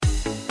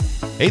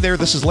Hey there,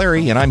 this is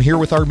Larry, and I'm here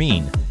with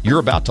Armin. You're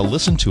about to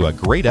listen to a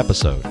great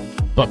episode.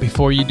 But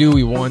before you do,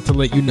 we want to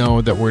let you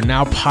know that we're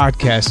now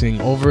podcasting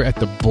over at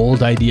the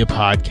Bold Idea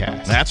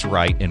Podcast. That's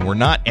right, and we're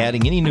not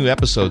adding any new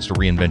episodes to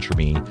Reinventure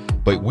Me,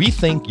 but we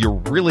think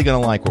you're really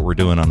going to like what we're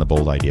doing on the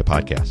Bold Idea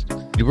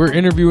Podcast. We're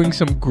interviewing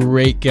some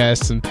great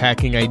guests and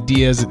packing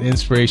ideas and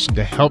inspiration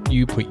to help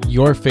you put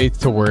your faith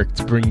to work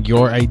to bring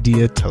your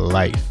idea to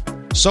life.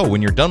 So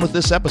when you're done with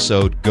this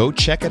episode, go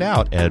check it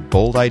out at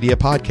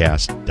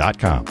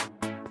boldideapodcast.com.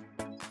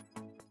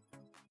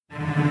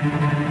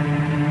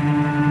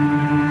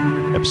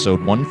 Episode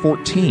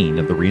 114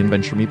 of the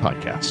Reinventure Me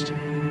podcast.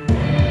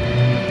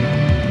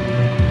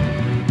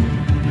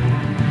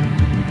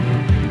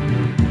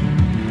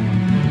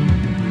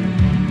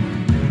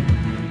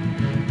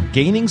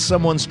 Gaining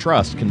someone's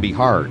trust can be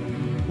hard.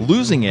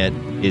 Losing it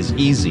is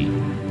easy.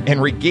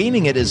 And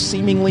regaining it is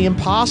seemingly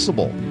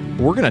impossible.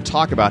 We're going to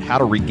talk about how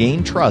to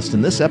regain trust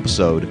in this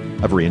episode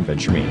of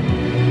Reinventure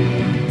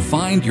Me.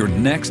 Find your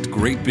next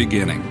great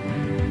beginning.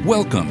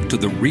 Welcome to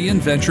the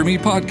Reinventure Me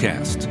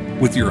podcast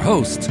with your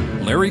hosts,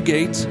 Larry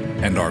Gates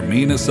and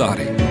Armin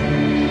Asadi.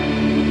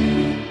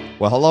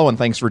 Well, hello, and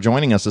thanks for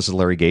joining us. This is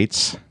Larry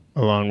Gates.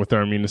 Along with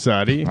Armin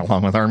Asadi.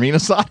 Along with Armin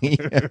Asadi.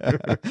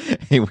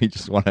 Hey, we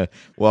just want to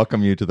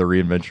welcome you to the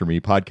Reinventure Me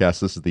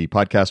podcast. This is the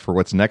podcast for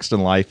what's next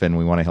in life, and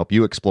we want to help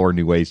you explore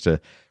new ways to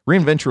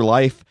reinvent your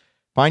life,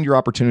 find your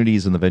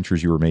opportunities in the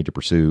ventures you were made to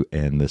pursue,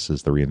 and this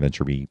is the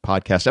Reinventure Me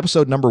podcast,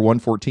 episode number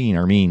 114.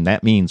 Armin,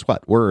 that means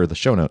what? Where are the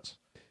show notes?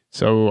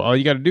 So all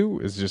you got to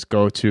do is just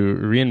go to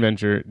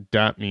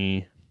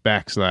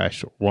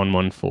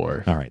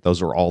reinventure.me/114. All right,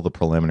 those are all the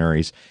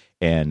preliminaries,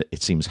 and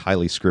it seems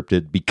highly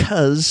scripted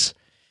because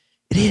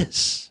it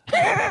is.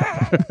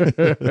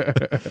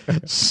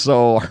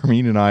 So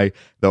Armin and I,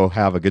 though,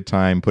 have a good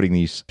time putting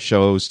these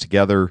shows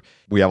together.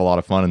 We have a lot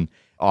of fun and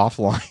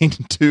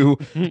offline too,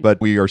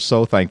 but we are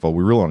so thankful.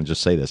 We really want to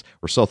just say this.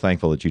 We're so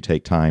thankful that you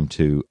take time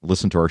to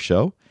listen to our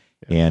show,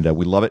 and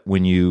we love it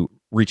when you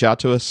reach out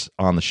to us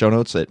on the show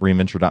notes at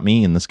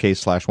reinventure.me, in this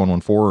case,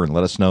 /114, and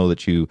let us know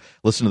that you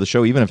listen to the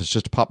show, even if it's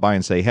just to pop by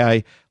and say,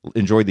 hey,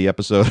 enjoyed the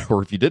episode,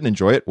 or if you didn't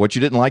enjoy it, what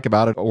you didn't like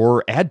about it,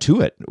 or add to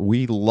it.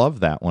 We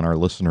love that when our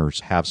listeners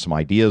have some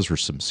ideas or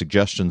some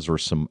suggestions or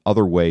some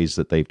other ways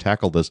that they've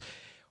tackled this.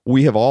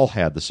 We have all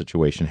had the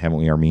situation, haven't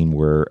we, Armin,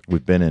 where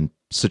we've been in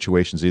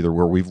situations either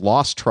where we've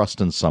lost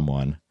trust in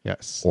someone,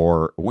 yes,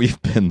 or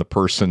we've been the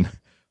person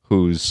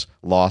who's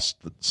lost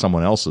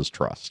someone else's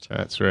trust.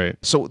 That's right.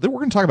 So we're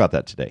going to talk about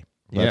that today.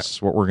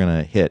 That's what we're going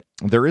to hit.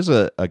 There is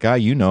a guy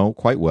you know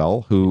quite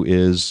well who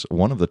is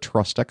one of the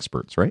trust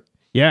experts, right?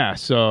 Yeah.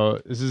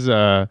 So this is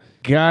a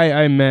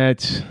guy I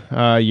met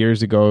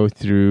years ago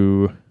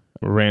through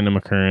a random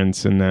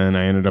occurrence, and then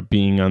I ended up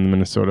being on the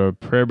Minnesota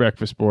Prayer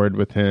Breakfast Board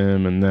with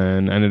him, and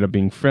then ended up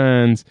being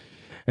friends.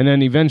 And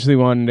then eventually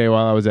one day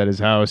while I was at his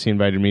house, he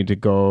invited me to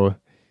go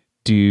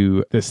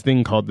do this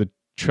thing called the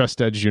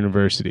Trust Edge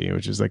University,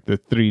 which is like the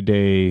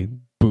 3-day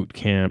boot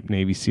camp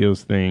Navy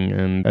SEALs thing,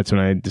 and that's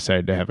when I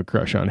decided to have a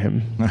crush on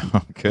him.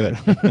 Oh, good.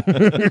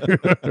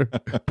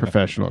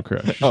 Professional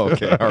crush. Oh,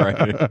 okay, all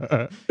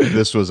right.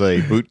 This was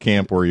a boot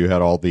camp where you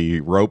had all the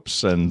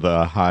ropes and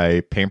the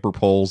high pamper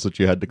poles that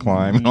you had to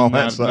climb and all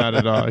that stuff? Not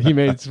at all. He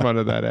made fun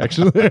of that,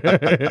 actually.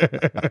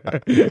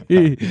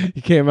 he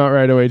came out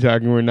right away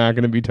talking, we're not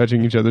going to be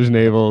touching each other's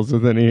navels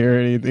with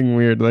anything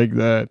weird like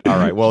that. All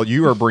right, well,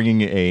 you are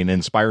bringing an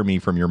Inspire Me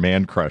from your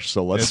man crush,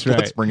 so let's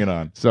bring it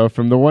on. So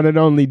from the one and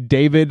only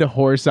David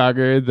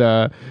Horsager,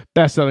 the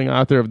best-selling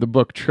author of the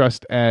book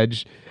Trust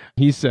Edge,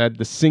 he said,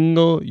 the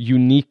single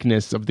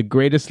uniqueness of the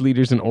greatest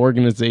leaders and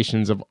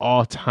organizations of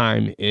all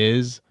time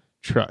is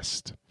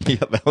trust.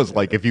 Yeah, that was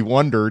like, if you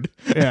wondered,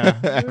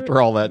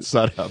 after all that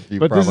setup, you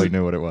probably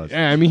knew what it was.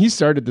 Yeah, I mean, he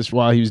started this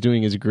while he was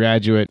doing his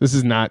graduate. This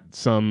is not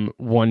some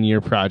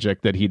one-year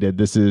project that he did.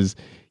 This is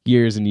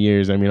years and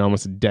years. I mean,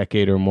 almost a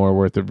decade or more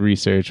worth of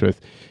research with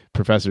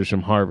professors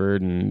from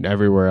Harvard and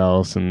everywhere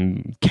else,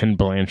 and Ken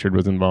Blanchard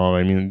was involved.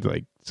 I mean,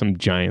 like, some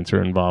giants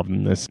are involved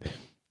in this.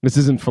 This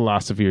isn't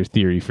philosophy or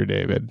theory for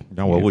David.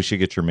 No, well, we should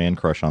get your man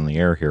crush on the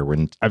air here.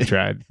 I've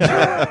tried.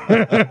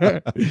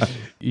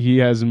 He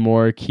has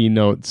more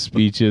keynote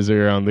speeches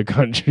around the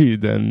country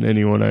than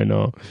anyone I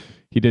know.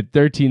 He did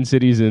 13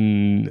 cities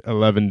in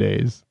 11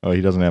 days. Oh, he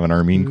doesn't have an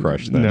Armin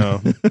crush then.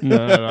 No,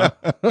 not at all.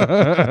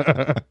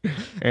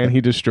 And he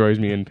destroys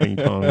me in ping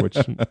pong, which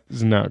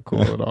is not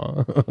cool at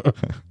all.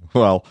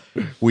 Well,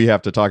 we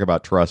have to talk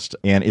about trust,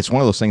 and it's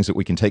one of those things that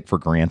we can take for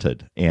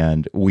granted,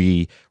 and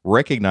we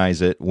recognize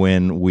it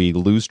when we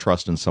lose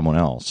trust in someone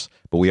else,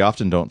 but we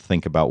often don't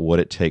think about what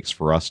it takes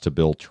for us to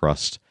build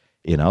trust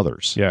in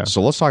others. Yeah.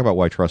 So let's talk about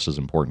why trust is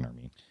important,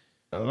 Armin.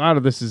 A lot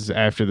of this is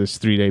after this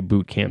 3-day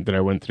boot camp that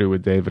I went through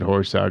with David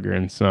Horsager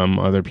and some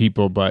other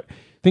people. But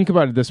think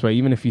about it this way,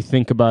 even if you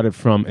think about it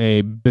from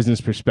a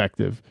business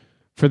perspective,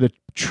 for the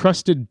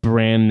trusted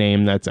brand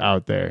name that's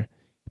out there,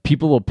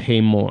 people will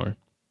pay more.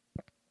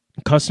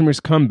 Customers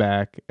come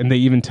back and they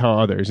even tell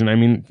others. And I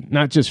mean,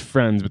 not just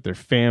friends, but their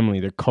family,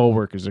 their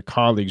coworkers, their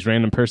colleagues,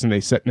 random person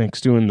they sit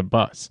next to in the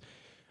bus.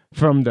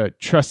 from the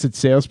trusted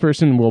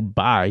salesperson we'll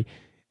buy.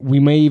 We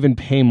may even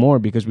pay more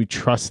because we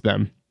trust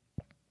them.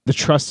 The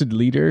trusted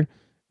leader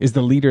is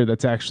the leader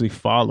that's actually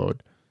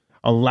followed.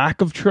 A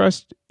lack of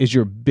trust is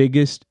your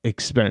biggest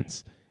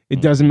expense.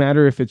 It doesn't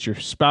matter if it's your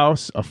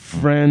spouse, a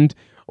friend,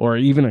 or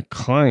even a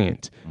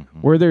client.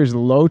 Where there's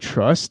low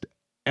trust,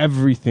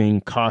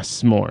 everything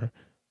costs more.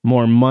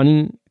 More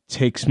money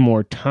takes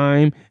more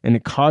time, and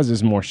it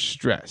causes more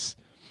stress.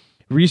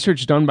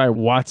 Research done by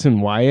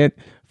Watson Wyatt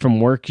from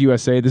Work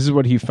USA, this is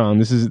what he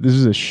found. This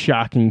is a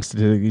shocking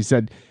statistic. He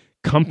said,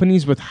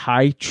 companies with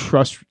high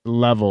trust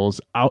levels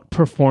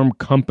outperform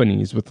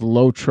companies with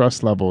low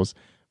trust levels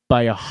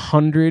by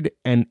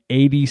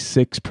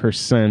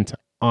 186%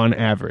 on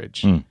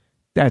average.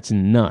 That's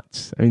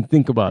nuts. I mean,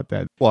 think about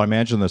that. Well, I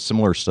imagine that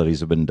similar studies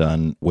have been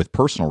done with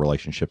personal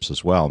relationships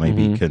as well,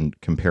 maybe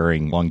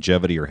comparing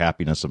longevity or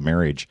happiness of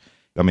marriage.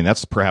 I mean,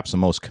 that's perhaps the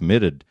most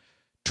committed,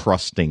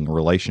 trusting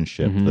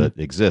relationship that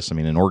exists. I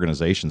mean, in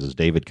organizations, as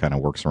David kind of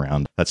works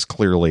around, that's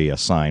clearly a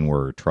sign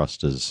where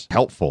trust is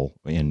helpful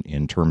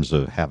in terms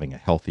of having a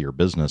healthier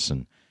business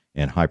and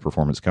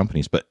high-performance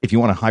companies. But if you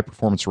want a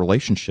high-performance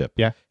relationship,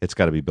 it's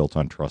got to be built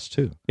on trust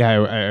too. Yeah,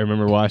 I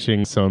remember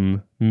watching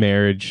some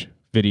marriage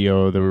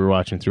video that we were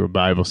watching through a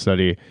Bible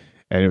study,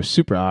 and it was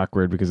super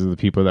awkward because of the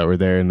people that were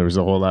there, and there was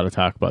a whole lot of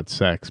talk about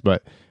sex,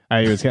 but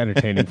it was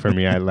entertaining for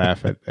me. I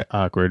laugh at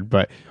awkward.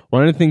 But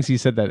one of the things he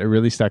said that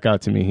really stuck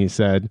out to me, he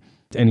said,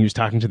 and he was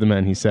talking to the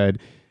men, he said,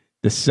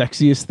 the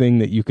sexiest thing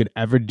that you could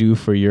ever do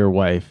for your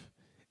wife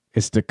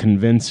is to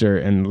convince her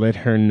and let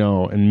her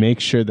know and make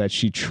sure that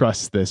she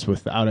trusts this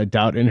without a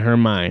doubt in her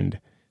mind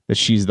that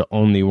she's the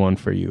only one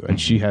for you.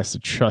 And she has to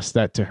trust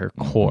that to her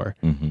core.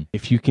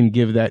 If you can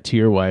give that to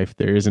your wife,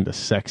 there isn't a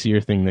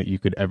sexier thing that you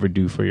could ever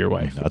do for your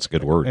wife. That's a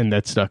good word. And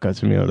that stuck out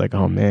to me. I was like,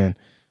 oh man,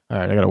 all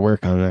right, I got to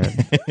work on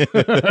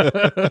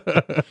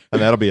that.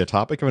 And that'll be a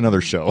topic of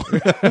another show.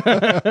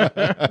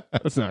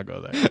 Let's not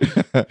go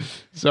there.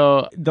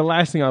 So the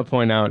last thing I'll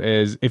point out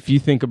is, if you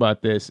think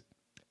about this,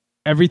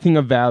 everything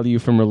of value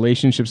from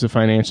relationships to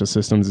financial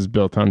systems is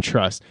built on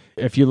trust.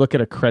 If you look at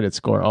a credit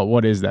score,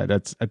 what is that?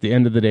 That's, at the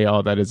end of the day,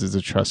 all that is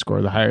a trust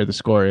score. The higher the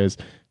score is,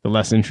 the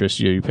less interest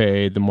you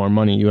pay, the more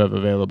money you have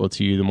available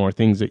to you, the more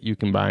things that you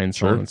can buy, and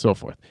so on and so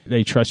forth.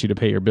 They trust you to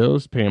pay your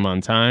bills, pay them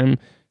on time,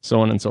 so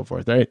on and so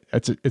forth, right?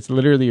 It's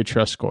literally a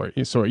trust score.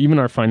 So even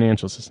our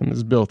financial system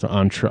is built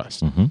on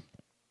trust.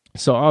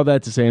 So all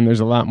that to say, and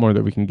there's a lot more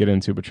that we can get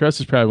into, but trust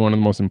is probably one of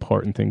the most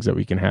important things that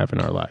we can have in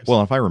our lives.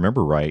 Well, if I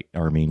remember right,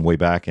 way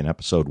back in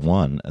episode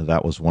 1,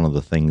 that was one of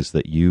the things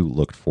that you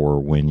looked for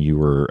when you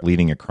were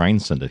leading a crime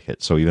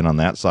syndicate. So even on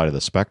that side of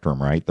the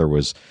spectrum, right, there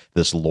was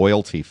this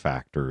loyalty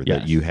factor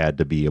that you had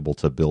to be able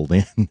to build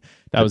in.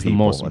 That was the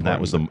most important. And that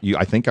was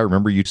I think I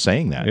remember you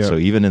saying that. Yep. So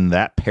even in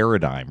that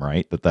paradigm,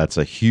 right, that's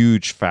a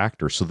huge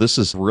factor. So this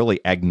is really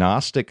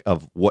agnostic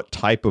of what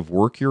type of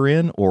work you're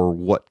in or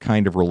what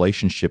kind of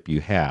relationship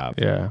you have.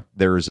 Yeah.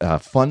 There's a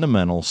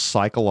fundamental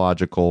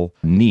psychological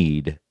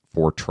need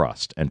for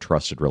trust and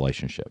trusted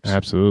relationships.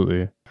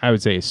 Absolutely. I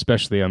would say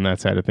especially on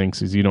that side of things,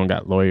 because you don't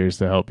got lawyers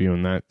to help you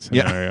in that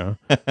scenario.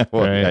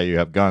 Well, right? yeah, you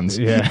have guns.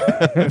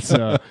 Yeah.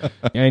 So,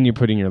 and you're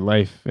putting your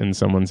life in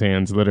someone's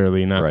hands,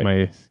 literally, not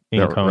my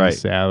income,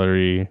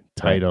 salary,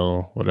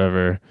 title,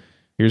 whatever.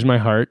 Here's my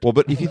heart. Well,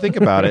 but if you think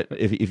about it,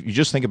 if you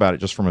just think about it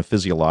just from a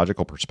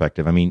physiological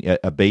perspective, I mean,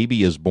 a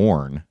baby is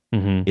born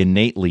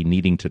innately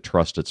needing to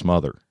trust its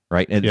mother,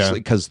 right? And it's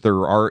because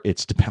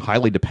it's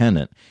highly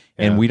dependent,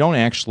 and we don't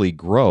actually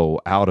grow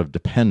out of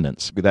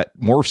dependence. That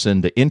morphs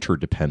into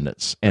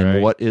interdependence.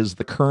 And what is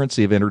the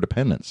currency of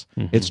interdependence?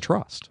 It's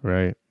trust.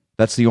 Right.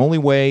 That's the only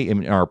way.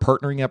 In our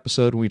partnering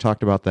episode, when we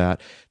talked about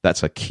that,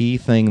 that's a key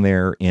thing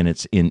there, and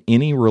it's in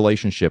any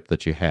relationship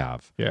that you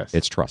have. Yes.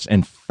 It's trust.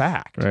 In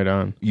fact, right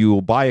on.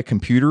 You'll buy a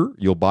computer,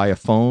 you'll buy a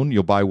phone,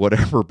 you'll buy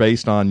whatever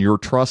based on your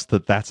trust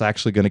that that's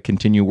actually going to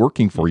continue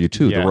working for you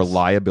too. The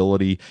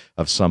reliability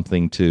of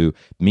something to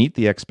meet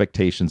the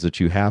expectations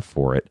that you have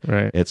for it.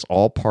 Right. It's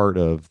all part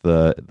of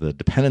the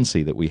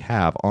dependency that we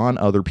have on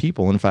other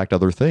people. In fact,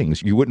 other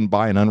things. You wouldn't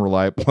buy an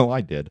unreliable. Well,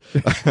 I did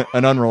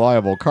an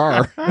unreliable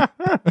car.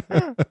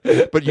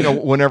 But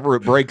whenever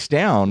it breaks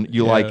down,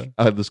 you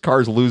this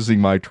car's losing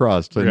my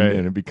trust, and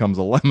it becomes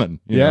a lemon.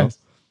 You know?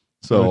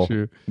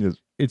 So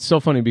it's so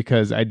funny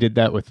because I did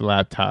that with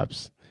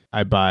laptops.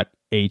 I bought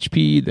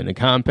HP, then a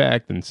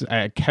compact, and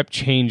I kept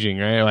changing.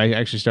 Right, I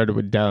actually started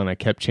with Dell, and I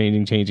kept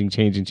changing,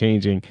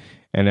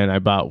 and then I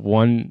bought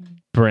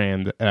one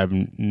brand that I've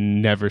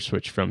never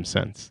switched from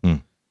since.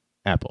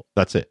 Apple.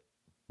 That's it.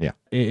 Yeah,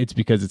 it's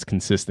because it's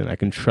consistent. I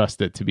can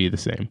trust it to be the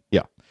same.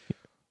 Yeah.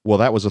 Well,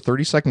 that was a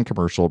 30-second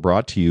commercial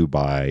brought to you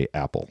by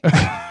Apple.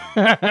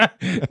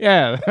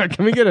 Yeah,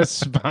 can we get a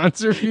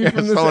sponsor fee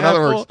from this? So in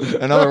Apple?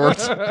 other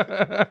words,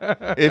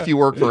 if you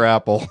work for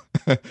Apple,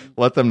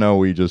 let them know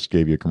we just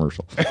gave you a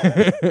commercial.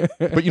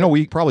 But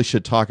we probably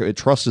should talk.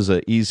 Trust is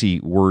an easy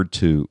word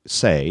to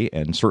say,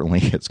 and certainly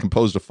it's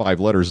composed of 5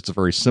 letters. It's a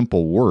very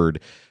simple word,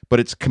 but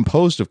it's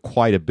composed of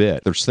quite a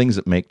bit. There's things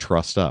that make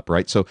trust up,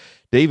 right? So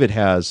David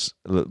has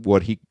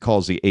what he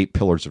calls the 8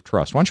 pillars of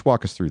trust. Why don't you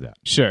walk us through that?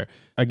 Sure.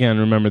 Again,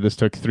 remember this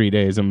took 3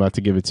 days. I'm about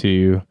to give it to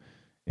you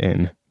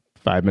in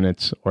 5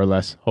 minutes or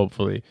less,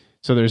 hopefully.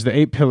 So there's the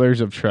 8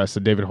 pillars of trust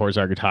that David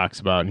Horsarger talks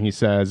about. And he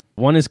says,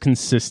 one is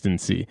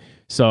consistency.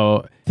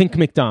 So think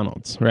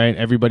McDonald's, right?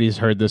 Everybody's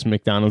heard this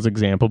McDonald's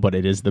example, but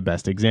it is the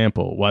best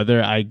example.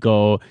 Whether I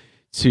go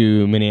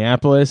to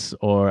Minneapolis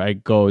or I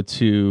go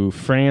to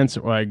France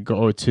or I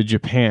go to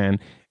Japan,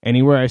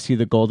 anywhere I see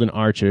the Golden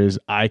Arches,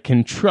 I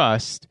can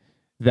trust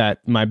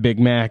that my Big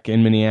Mac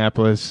in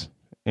Minneapolis,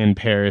 in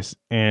Paris,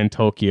 and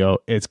Tokyo,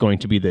 it's going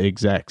to be the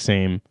exact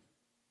same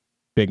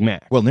Big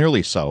Mac. Well,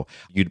 nearly so.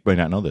 You may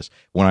not know this.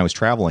 When I was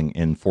traveling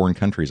in foreign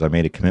countries, I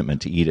made a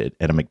commitment to eat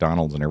at a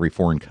McDonald's in every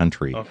foreign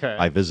country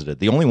I visited.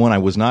 The only one I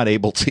was not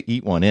able to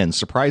eat one in,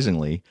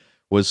 surprisingly,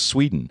 was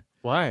Sweden.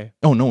 Why?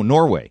 Oh no,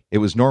 Norway. It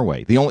was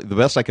Norway. The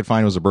best I could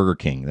find was a Burger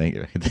King.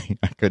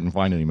 I couldn't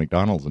find any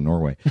McDonald's in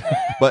Norway.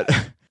 But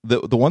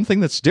the one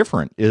thing that's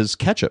different is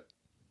ketchup.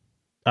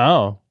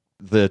 Oh.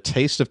 The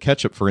taste of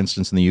ketchup, for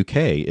instance, in the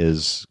UK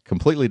is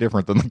completely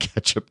different than the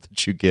ketchup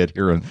that you get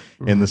here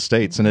in the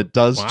States. And it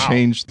does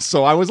change.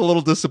 So I was a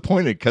little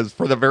disappointed because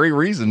for the very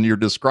reason you're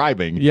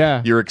describing,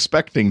 you're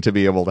expecting to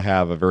be able to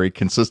have a very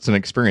consistent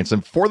experience.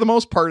 And for the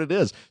most part, it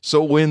is.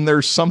 So when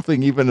there's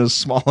something even as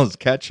small as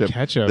ketchup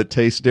that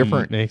tastes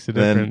different, makes a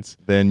difference.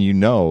 Then you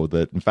know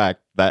that, in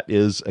fact, that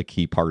is a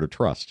key part of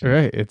trust.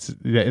 Right.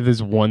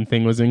 This one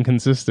thing was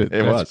inconsistent.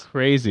 That's was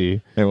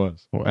crazy. It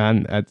was.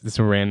 And it's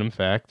a random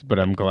fact, but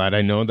I'm glad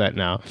I know that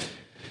now.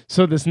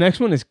 So this next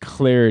one is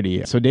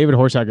clarity. So David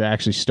Horsarger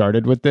actually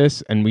started with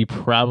this, and we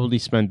probably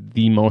spent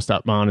the most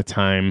amount of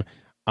time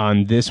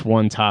on this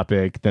one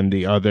topic than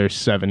the other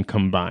 7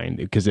 combined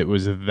because it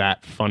was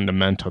that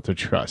fundamental to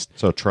trust.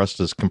 So trust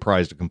is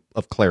comprised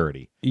of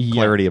clarity. Yeah.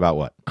 Clarity about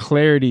what?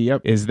 Clarity,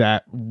 is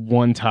that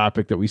one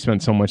topic that we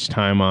spent so much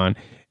time on.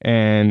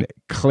 And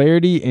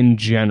clarity in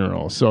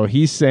general. So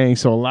he's saying,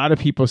 so a lot of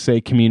people say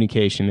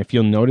communication. If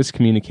you'll notice,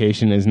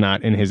 communication is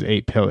not in his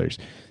 8 pillars.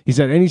 He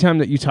said, anytime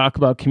that you talk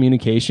about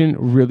communication,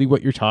 really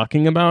what you're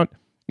talking about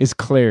is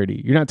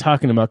clarity. You're not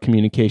talking about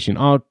communication.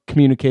 All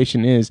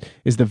communication is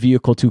the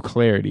vehicle to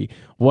clarity.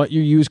 What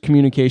you use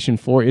communication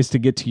for is to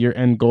get to your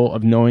end goal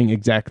of knowing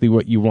exactly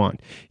what you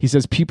want. He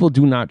says people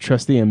do not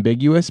trust the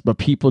ambiguous, but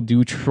people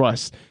do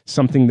trust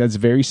something that's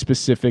very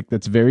specific,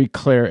 that's very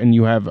clear, and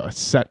you have a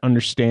set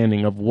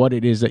understanding of what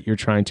it is that you're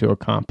trying to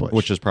accomplish.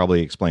 Which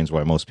probably explains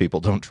why most people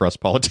don't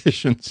trust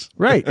politicians.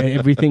 Right.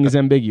 Everything is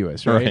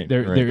ambiguous, right?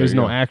 There is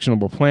no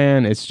actionable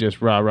plan. It's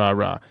just rah, rah,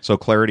 rah. So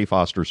clarity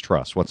fosters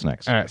trust. What's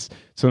next? Yes.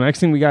 So the next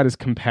thing we got is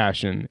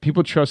compassion.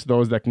 People trust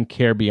those that can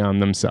care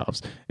beyond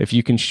themselves. If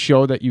you can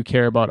show that you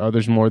care about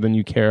others more than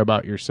you care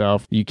about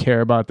yourself, you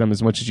care about them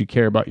as much as you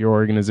care about your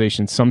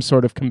organization, some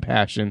sort of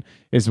compassion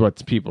is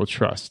what people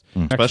trust.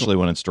 Especially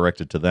when it's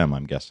directed to them,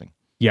 I'm guessing.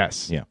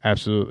 Yes, yeah,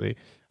 absolutely.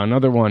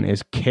 Another one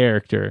is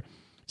character.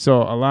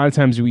 So a lot of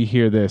times we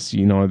hear this,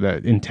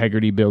 that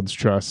integrity builds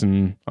trust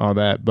and all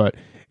that, but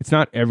it's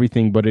not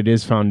everything, but it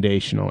is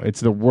foundational.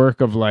 It's the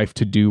work of life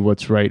to do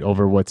what's right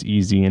over what's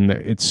easy. And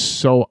it's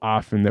so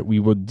often that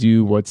we will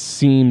do what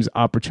seems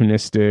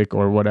opportunistic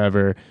or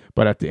whatever.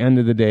 But at the end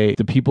of the day,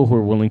 the people who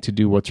are willing to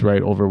do what's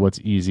right over what's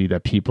easy,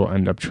 that people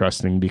end up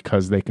trusting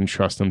because they can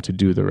trust them to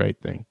do the right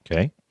thing.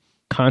 Okay.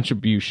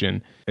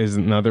 Contribution is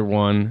another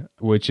one,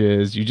 which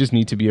is you just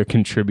need to be a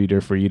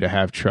contributor for you to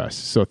have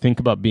trust. So think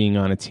about being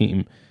on a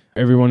team.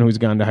 Everyone who's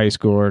gone to high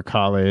school or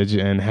college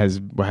and has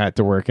had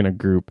to work in a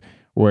group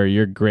where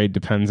your grade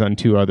depends on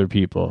 2 other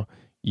people,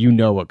 you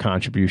know what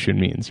contribution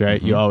means, right?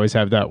 Mm-hmm. You always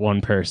have that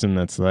one person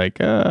that's like,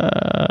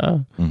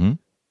 mm-hmm.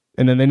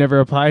 And then they never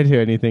apply to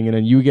anything, and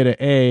then you get an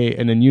A,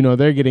 and then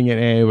they're getting an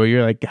A, where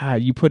you're like,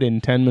 God, you put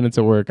in 10 minutes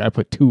of work, I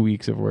put 2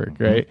 weeks of work,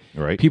 right?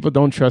 Right. People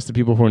don't trust the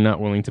people who are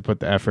not willing to put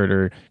the effort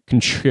or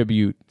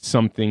contribute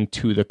something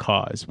to the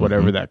cause,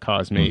 whatever that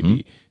cause may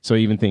be. So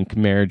even think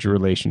marriage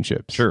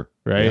relationships. Sure.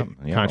 Right?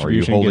 Yeah. Are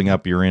you holding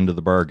up your end of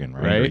the bargain,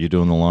 right? Are you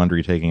doing the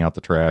laundry, taking out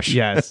the trash?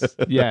 Yes.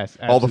 Yes.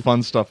 All the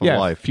fun stuff of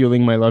life.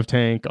 Fueling my love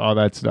tank, all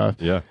that stuff.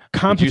 Yeah.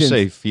 Competence. Did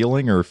you say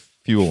feeling or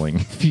fueling?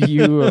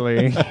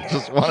 Fueling. I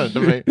just want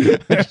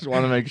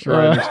to make sure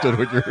I understood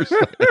what you were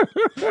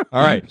saying.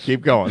 All right,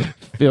 keep going.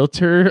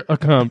 Filter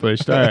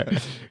accomplished. All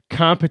right.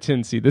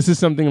 Competency. This is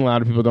something a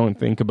lot of people don't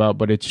think about,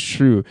 but it's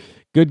true.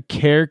 Good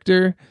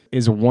character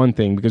is one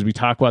thing because we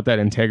talk about that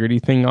integrity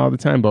thing all the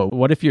time. But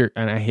what if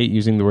and I hate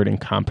using the word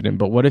incompetent,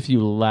 but what if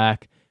you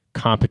lack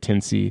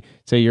competency.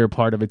 Say you're a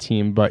part of a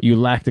team, but you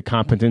lack the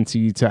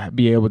competency to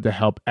be able to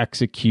help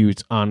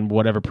execute on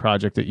whatever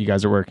project that you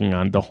guys are working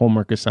on, the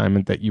homework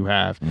assignment that you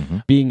have,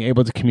 being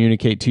able to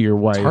communicate to your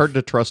wife. It's hard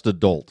to trust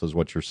adult is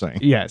what you're saying.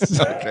 Yes.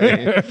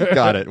 Okay.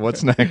 Got it.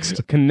 What's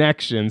next?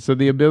 Connection. So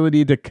the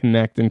ability to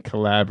connect and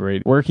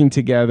collaborate, working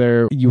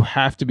together, you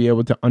have to be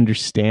able to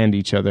understand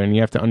each other, and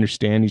you have to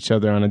understand each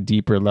other on a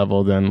deeper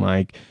level than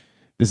like,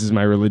 this is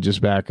my religious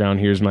background,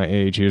 here's my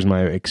age, here's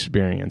my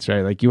experience,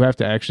 right? Like you have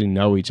to actually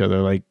know each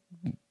other, like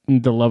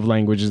the love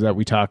languages that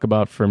we talk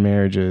about for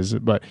marriages,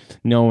 but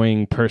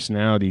knowing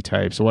personality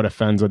types, what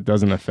offends, what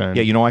doesn't offend.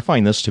 Yeah, I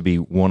find this to be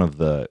one of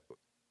the,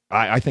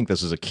 I think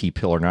this is a key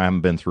pillar. Now, I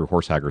haven't been through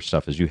Horsheimer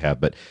stuff as you have,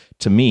 but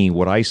to me,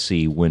 what I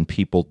see when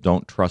people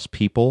don't trust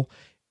people,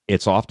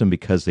 it's often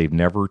because they've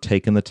never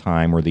taken the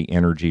time or the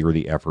energy or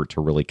the effort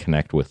to really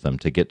connect with them,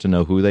 to get to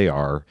know who they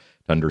are,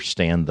 to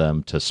understand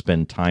them, to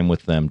spend time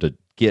with them, to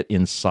get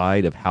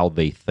inside of how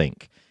they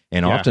think.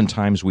 And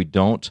oftentimes we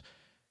don't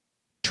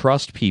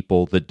trust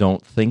people that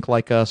don't think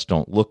like us,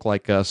 don't look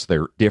like us.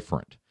 They're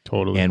different.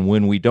 Totally. And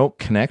when we don't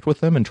connect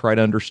with them and try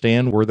to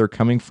understand where they're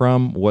coming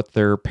from, what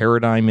their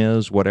paradigm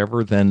is,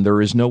 whatever, then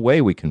there is no way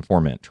we can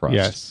foment trust.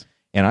 Yes.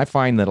 And I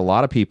find that a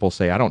lot of people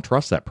say, I don't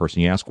trust that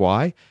person. You ask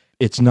why?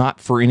 It's not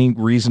for any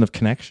reason of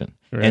connection.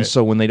 Right. And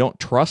so when they don't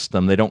trust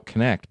them, they don't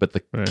connect. But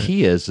the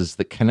key is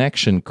that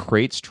connection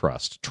creates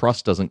trust.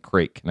 Trust doesn't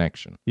create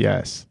connection.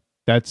 Yes.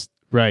 That's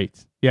right.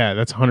 Yeah,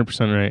 that's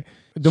 100% right.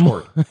 The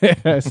more,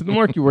 so the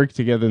more you work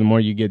together, the more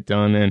you get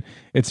done. And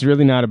it's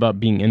really not about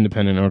being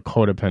independent or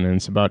codependent.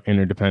 It's about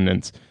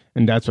interdependence.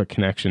 And that's what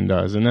connection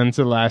does. And then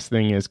so the last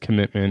thing is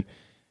commitment.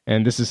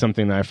 And this is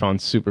something that I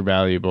found super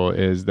valuable,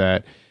 is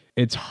that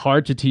it's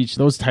hard to teach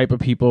those type of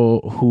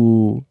people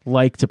who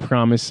like to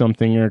promise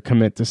something or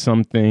commit to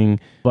something,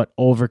 but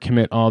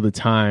overcommit all the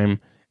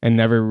time and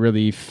never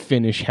really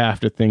finish half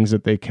the things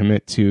that they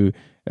commit to,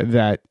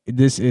 that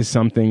this is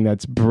something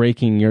that's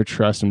breaking your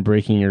trust and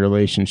breaking your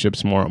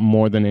relationships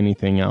more than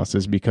anything else,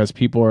 is because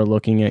people are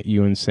looking at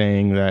you and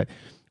saying that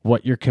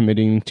what you're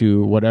committing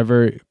to,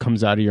 whatever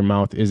comes out of your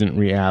mouth, isn't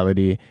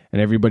reality,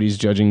 and everybody's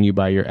judging you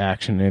by your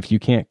action. And if you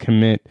can't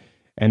commit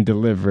and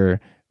deliver,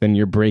 then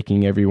you're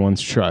breaking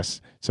everyone's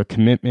trust. So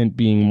commitment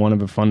being one of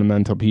the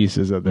fundamental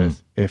pieces of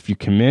this. If you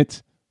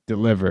commit,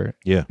 deliver.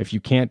 Yeah. If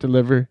you can't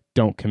deliver,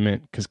 don't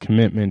commit, because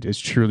commitment is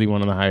truly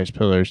one of the highest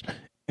pillars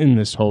in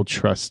this whole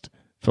trust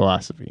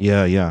philosophy.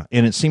 Yeah, yeah.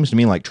 And it seems to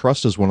me like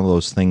trust is one of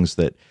those things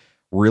that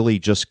really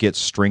just gets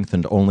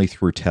strengthened only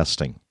through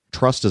testing.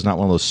 Trust is not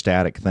one of those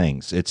static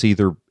things. It's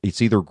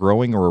either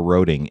growing or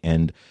eroding,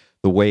 and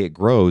the way it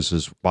grows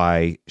is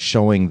by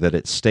showing that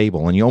it's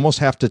stable. And you almost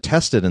have to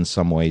test it in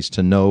some ways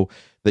to know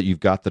that you've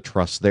got the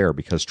trust there,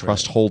 because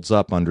trust holds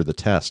up under the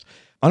test.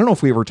 I don't know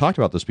if we ever talked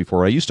about this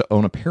before. I used to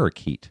own a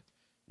parakeet.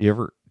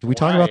 Did we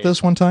talk about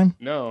this one time?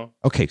 No.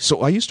 Okay,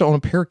 so I used to own a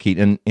parakeet,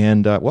 and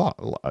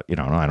well, I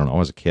don't know.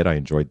 As a kid, I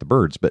enjoyed the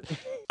birds, but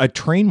I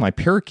trained my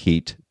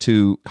parakeet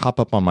to hop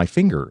up on my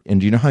finger.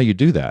 And do you know how you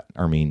do that?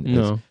 I mean,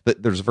 no.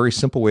 There's a very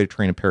simple way to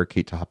train a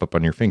parakeet to hop up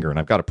on your finger, and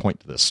I've got a point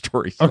to this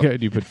story. So. Okay,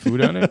 do you put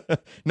food on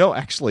it? No,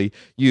 actually,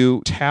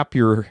 you tap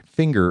your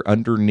finger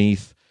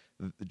underneath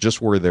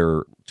just where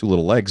their two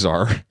little legs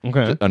are,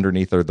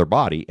 underneath their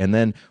body. And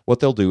then what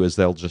they'll do is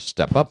they'll just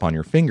step up on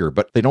your finger,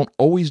 but they don't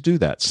always do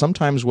that.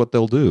 Sometimes what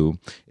they'll do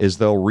is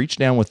they'll reach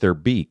down with their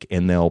beak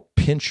and they'll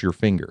pinch your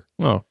finger.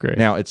 Oh, great.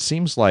 Now, it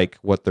seems like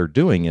what they're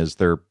doing is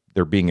they're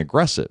being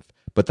aggressive,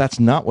 but that's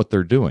not what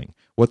they're doing.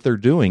 What they're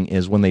doing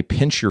is when they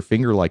pinch your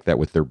finger like that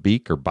with their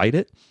beak or bite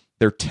it,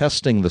 they're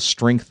testing the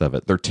strength of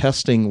it. They're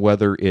testing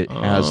whether it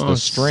has the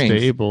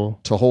strength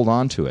to hold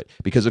on to it.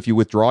 Because if you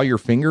withdraw your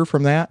finger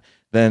from that,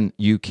 then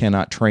you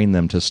cannot train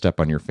them to step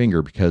on your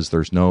finger, because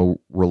there's no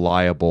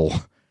reliable,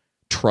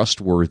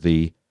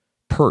 trustworthy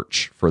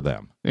perch for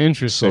them.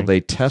 Interesting. So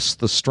they test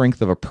the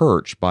strength of a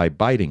perch by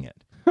biting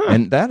it.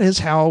 And that is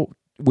how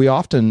we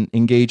often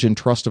engage in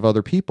trust of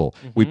other people.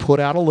 We put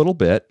out a little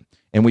bit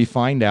and we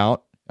find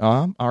out,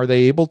 are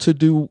they able to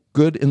do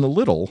good in the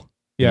little?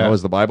 Yeah. You know,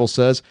 as the Bible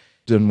says,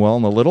 doing well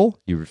in the little,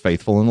 you're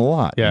faithful in the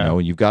lot. Yeah. You know,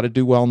 you've got to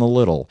do well in the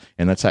little.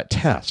 And that's that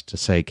test to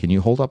say, can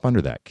you hold up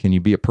under that? Can you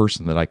be a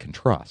person that I can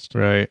trust?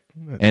 Right.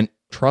 And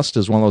trust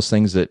is one of those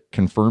things that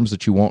confirms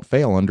that you won't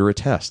fail under a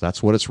test.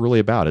 That's what it's really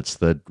about. It's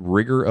the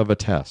rigor of a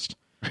test.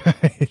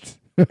 Right.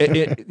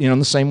 In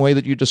the same way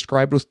that you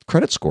described with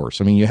credit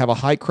scores. I mean, you have a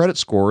high credit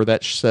score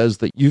that says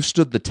that you've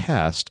stood the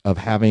test of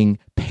having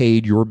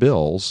paid your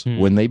bills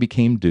when they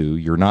became due.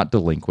 You're not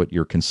delinquent.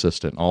 You're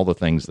consistent. All the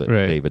things that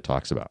David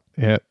talks about.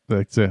 Yeah,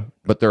 that's it.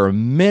 But there are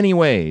many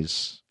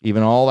ways,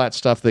 even all that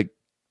stuff that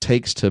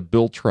takes to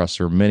build trust,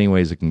 there are many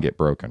ways it can get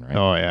broken, right?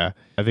 Oh, yeah.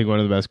 I think one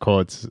of the best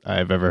quotes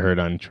I've ever heard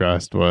on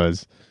trust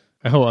was,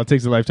 it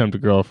takes a lifetime to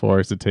grow a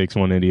forest. It takes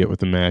one idiot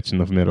with a match in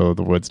the middle of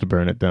the woods to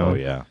burn it down. Oh,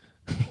 yeah.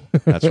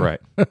 That's right.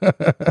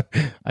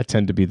 I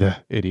tend to be the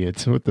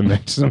idiot with the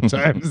mix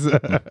sometimes.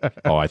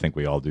 Oh, I think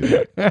we all do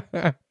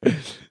that.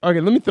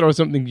 Okay, let me throw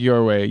something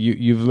your way.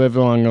 You've lived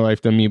a longer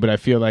life than me, but I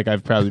feel like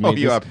I've probably made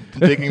you are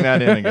digging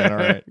that in again. All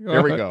right,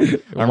 here we go.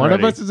 One ready.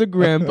 of us is a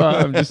grandpa.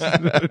 I'm just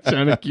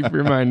trying to keep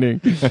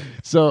reminding.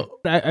 So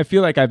I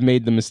feel like I've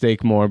made the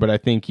mistake more, but I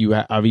think you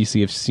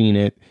obviously have seen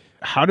it.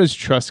 How does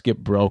trust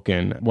get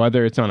broken,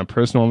 whether it's on a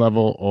personal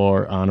level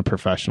or on a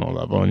professional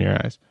level in your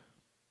eyes?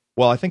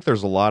 Well, I think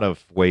there's a lot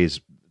of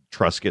ways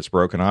trust gets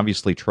broken.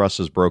 Obviously, trust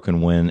is broken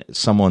when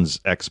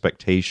someone's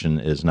expectation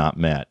is not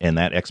met, and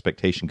that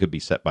expectation could be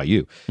set by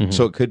you. Mm-hmm.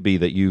 So it could be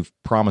that you've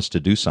promised to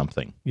do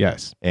something.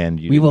 Yes. And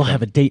we will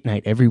have a date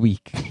night every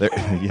week. There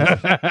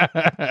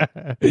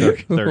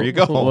you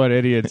go. What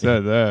idiot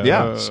said that?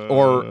 Yes.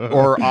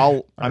 Or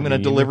I'm going to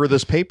deliver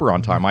this paper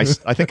on time. I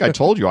think I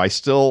told you I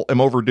still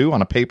am overdue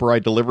on a paper I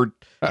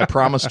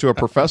promised to a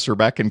professor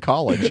back in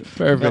college.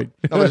 Perfect.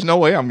 No, there's no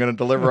way I'm going to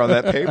deliver on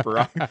that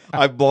paper.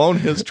 I've blown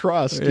his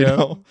trust, you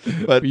know.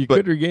 But you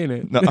could regain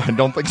it. No, I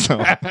don't think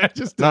so.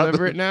 Just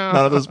deliver it now.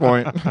 Not at this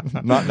point.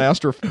 Not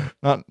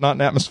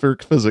in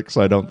atmospheric physics.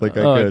 I don't think I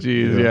could. Oh,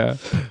 geez, yeah.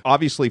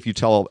 Obviously, if you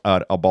tell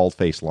a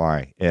bald-faced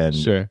lie,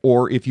 Sure.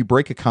 or if you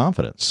break a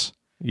confidence,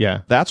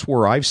 yeah, that's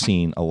where I've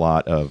seen a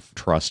lot of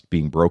trust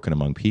being broken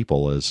among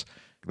people. Is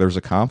there's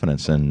a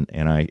confidence, and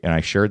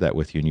I shared that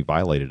with you, and you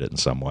violated it in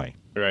some way.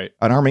 Right.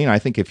 And Armin, I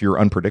think if you're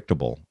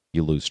unpredictable,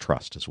 you lose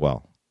trust as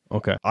well.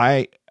 Okay.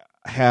 I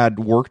had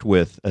worked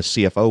with a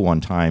CFO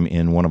one time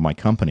in one of my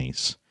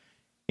companies,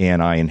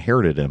 and I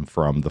inherited him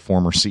from the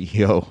former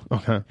CEO.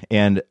 Okay.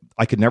 And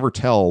I could never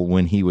tell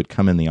when he would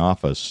come in the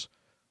office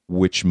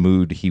which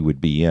mood he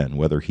would be in,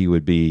 whether he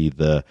would be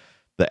the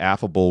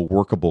affable,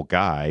 workable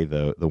guy,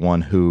 the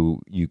one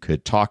who you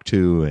could talk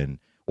to,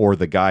 or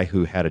the guy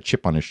who had a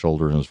chip on his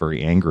shoulder and was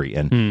very angry.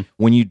 And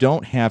when you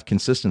don't have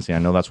consistency, I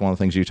know that's one of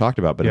the things you talked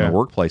about, but in the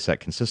workplace, that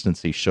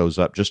consistency shows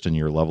up just in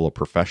your level of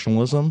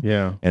professionalism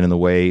and in the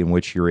way in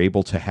which you're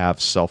able to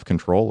have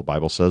self-control. The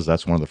Bible says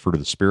that's one of the fruit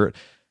of the Spirit.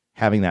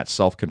 Having that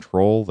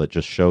self-control that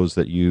just shows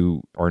that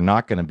you are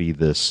not going to be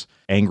this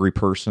angry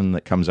person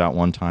that comes out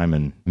one time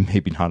and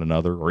maybe not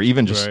another, or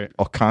even just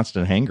a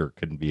constant anger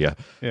can be a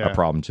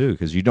problem too,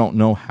 because you don't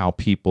know how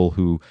people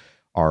who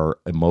are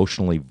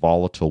emotionally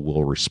volatile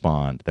will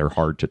respond. They're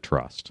hard to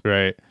trust.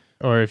 Right.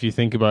 Or if you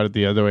think about it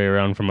the other way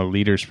around from a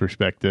leader's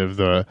perspective,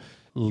 the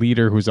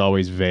leader who's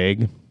always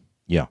vague.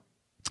 Yeah.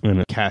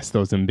 And cast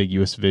those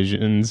ambiguous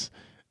visions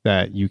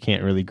that you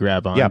can't really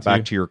grab onto. Yeah,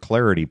 back to your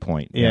clarity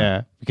point.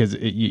 Yeah, because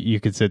you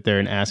could sit there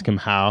and ask him,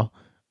 how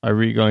are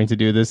we going to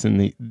do this?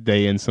 And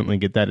they instantly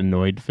get that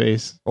annoyed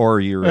face. Or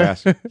you're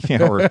asking,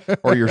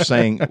 or you're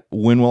saying,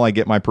 when will I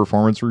get my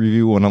performance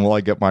review? When will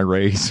I get my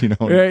raise? You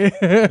know,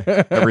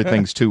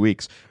 everything's 2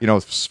 weeks. You know,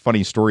 it's a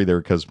funny story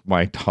there because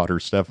my daughter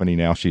Stephanie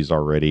now she's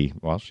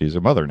a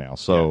mother now.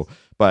 So,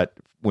 but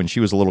when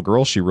she was a little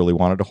girl, she really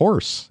wanted a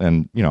horse,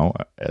 and you know,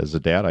 as a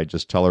dad, I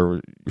just tell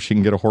her she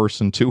can get a horse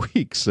in 2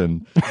 weeks,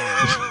 and.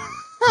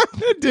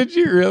 Did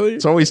you really?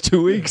 It's always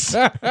 2 weeks.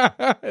 I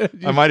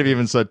might have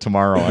even said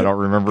tomorrow. I don't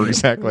remember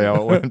exactly how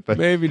it went, but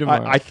maybe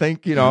tomorrow. I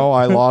think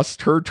I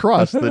lost her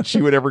trust that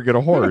she would ever get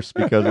a horse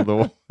because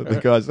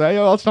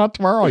hey, it's not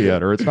tomorrow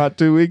yet, or it's not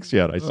 2 weeks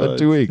yet. I said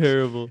 2 weeks.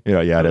 Terrible.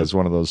 It is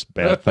one of those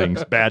bad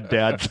things, bad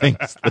dad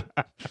things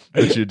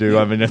that you do.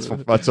 I mean,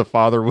 that's a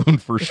father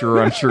wound for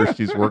sure. I'm sure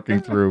she's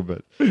working through,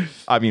 but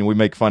I mean, we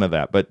make fun of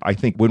that. But I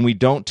think when we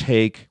don't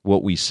take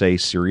what we say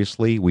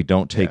seriously, we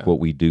don't take what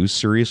we do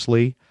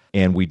seriously.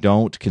 And we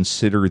don't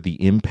consider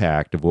the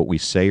impact of what we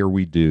say or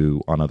we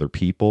do on other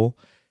people,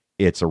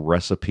 it's a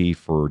recipe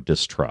for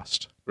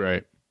distrust.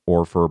 Right.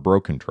 Or for a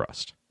broken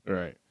trust.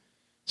 Right.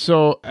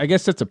 So I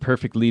guess that's a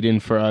perfect lead-in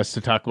for us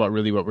to talk about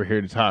really what we're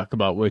here to talk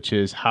about, which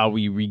is how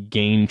we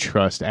regain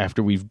trust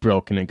after we've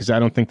broken it. Because I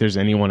don't think there's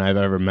anyone I've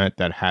ever met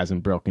that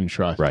hasn't broken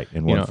trust. Right,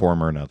 in one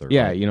form or another.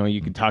 Yeah, right?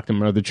 You could talk to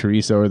Mother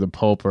Teresa or the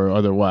Pope or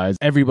otherwise.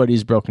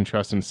 Everybody's broken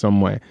trust in some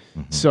way.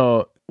 Mm-hmm.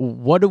 So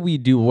what do we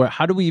do?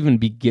 How do we even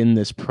begin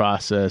this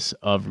process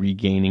of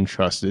regaining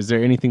trust? Is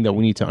there anything that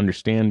we need to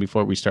understand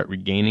before we start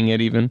regaining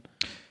it even?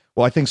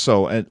 Well, I think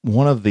so. And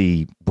one of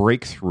the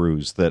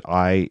breakthroughs that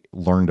I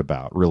learned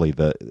about, really,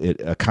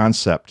 a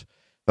concept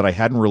that I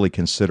hadn't really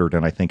considered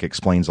and I think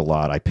explains a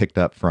lot, I picked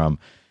up from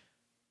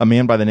a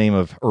man by the name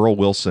of Earl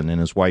Wilson and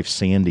his wife,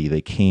 Sandy.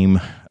 They came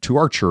to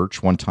our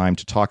church one time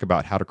to talk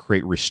about how to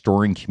create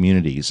restoring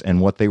communities. And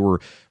what they were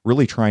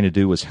really trying to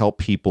do was help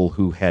people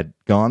who had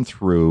gone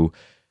through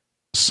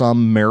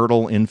some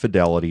marital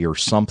infidelity or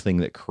something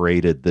that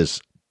created this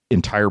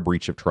entire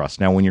breach of trust.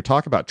 Now, when you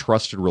talk about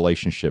trusted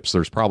relationships,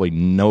 there's probably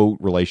no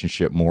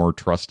relationship more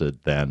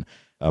trusted than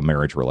a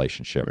marriage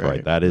relationship,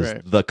 right? That is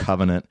the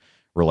covenant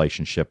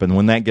relationship. And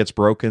when that gets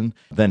broken,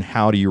 then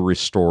how do you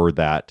restore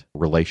that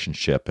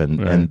relationship?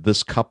 And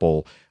this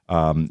couple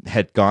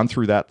had gone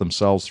through that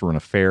themselves through an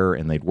affair,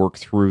 and they'd worked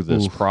through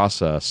this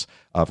process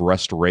of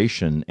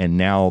restoration, and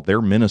now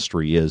their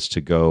ministry is to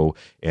go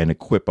and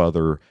equip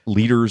other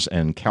leaders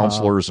and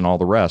counselors and all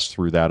the rest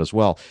through that as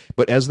well.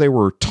 But as they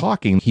were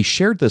talking, he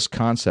shared this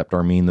concept,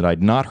 Armin, that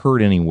I'd not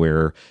heard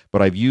anywhere,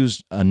 but I've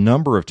used a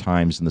number of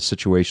times in the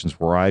situations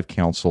where I've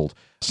counseled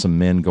some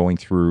men going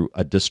through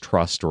a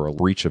distrust or a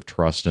breach of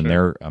trust in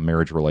their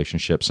marriage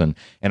relationships. And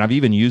I've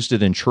even used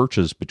it in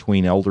churches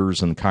between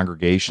elders and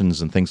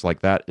congregations and things like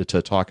that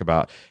to talk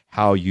about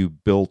how you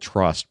build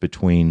trust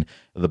between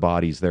the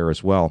bodies there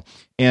as well.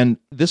 And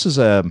this is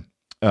a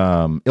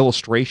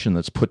illustration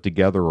that's put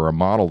together, or a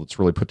model that's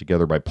really put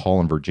together by Paul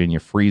and Virginia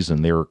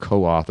Friesen. They were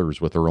co-authors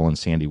with Earl and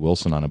Sandy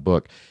Wilson on a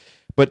book.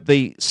 But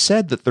they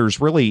said that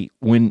there's really,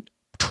 when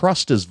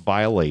trust is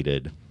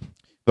violated,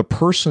 the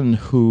person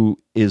who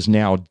is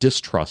now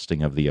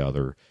distrusting of the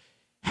other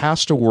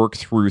has to work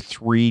through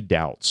 3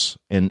 doubts.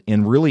 And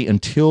really,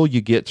 until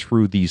you get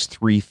through these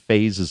 3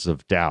 phases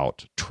of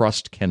doubt,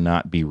 trust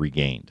cannot be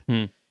regained.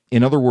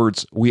 In other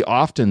words, we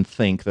often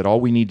think that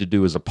all we need to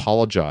do is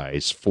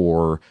apologize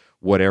for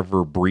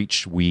whatever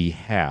breach we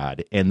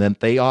had, and then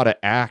they ought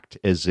to act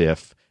as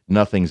if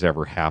nothing's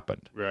ever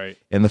happened. Right.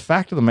 And the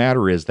fact of the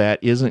matter is that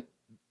isn't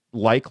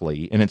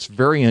likely, and it's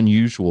very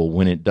unusual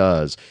when it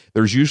does.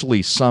 There's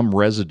usually some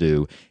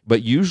residue,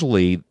 but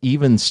usually,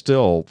 even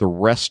still, the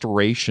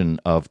restoration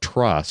of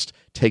trust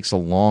takes a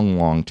long,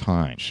 long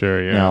time.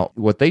 Sure, yeah. Now,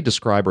 what they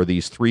describe are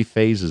these 3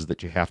 phases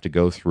that you have to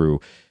go through.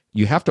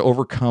 You have to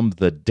overcome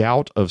the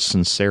doubt of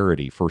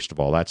sincerity, first of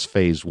all. That's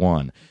phase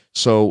 1.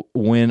 So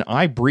when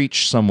I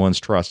breach someone's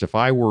trust, if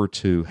I were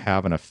to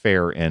have an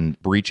affair and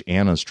breach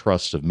Anna's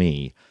trust of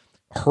me,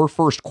 her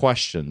first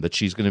question that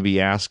she's going to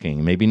be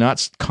asking, maybe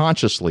not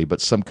consciously,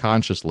 but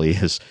subconsciously,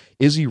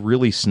 is he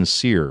really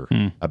sincere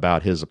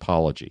about his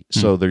apology?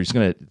 So there's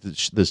going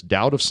to, this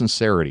doubt of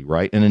sincerity,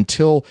 right? And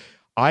until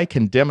I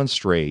can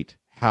demonstrate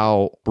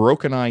how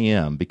broken I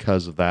am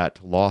because of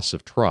that loss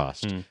of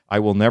trust, I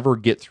will never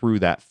get through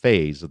that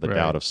phase of the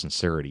doubt of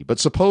sincerity. But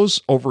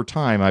suppose over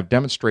time I've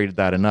demonstrated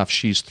that enough,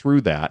 she's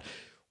through that.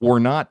 We're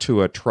not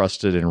to a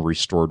trusted and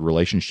restored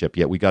relationship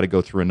yet. We got to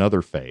go through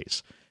another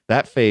phase.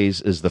 That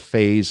phase is the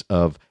phase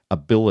of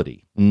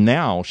ability.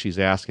 Now she's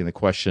asking the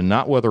question,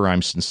 not whether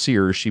I'm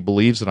sincere. She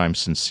believes that I'm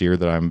sincere,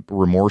 that I'm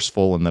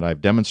remorseful, and that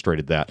I've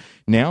demonstrated that.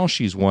 Now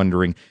she's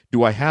wondering,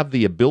 do I have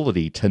the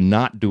ability to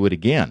not do it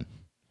again?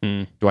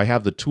 Do I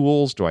have the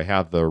tools? Do I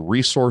have the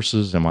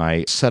resources? Am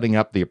I setting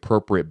up the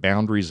appropriate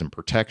boundaries and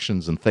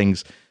protections and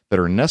things that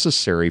are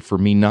necessary for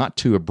me not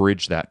to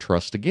abridge that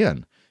trust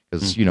again?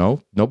 Because,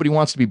 nobody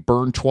wants to be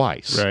burned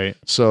twice. Right.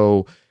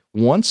 So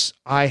once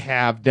I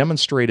have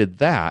demonstrated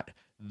that,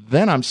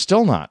 then I'm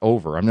still not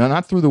over. I'm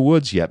not through the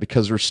woods yet,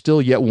 because there's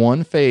still yet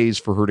one phase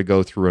for her to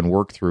go through and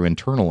work through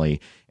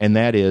internally, and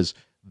that is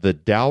the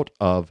doubt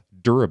of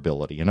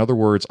durability. In other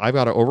words, I've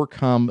got to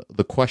overcome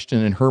the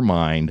question in her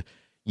mind,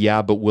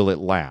 yeah, but will it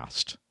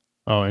last?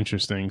 Oh,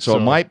 interesting. So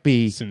it might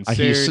be he's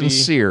sincerity,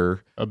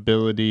 sincere.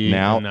 Ability.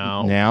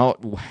 Now,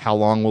 how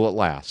long will it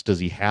last? Does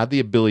he have the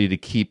ability to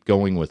keep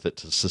going with it,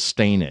 to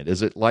sustain it?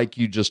 Is it like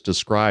you just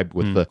described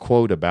with the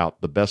quote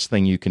about the best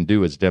thing you can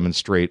do is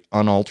demonstrate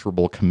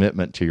unalterable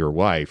commitment to your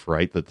wife,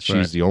 right? That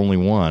she's the only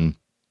one.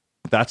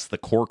 That's the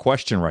core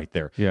question right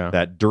there. Yeah.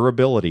 That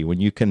durability, when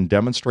you can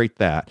demonstrate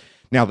that.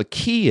 Now, the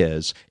key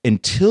is,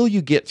 until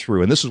you get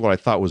through, and this is what I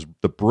thought was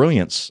the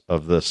brilliance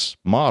of this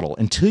model,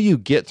 until you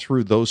get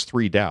through those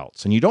 3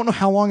 doubts, and you don't know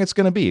how long it's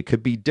going to be. It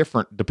could be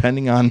different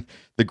depending on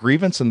the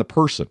grievance and the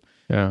person.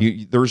 Yeah.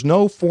 There's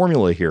no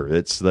formula here.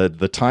 It's the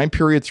time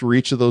period through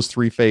each of those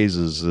 3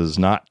 phases is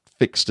not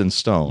fixed in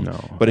stone.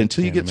 No, but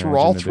until you get through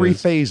all 3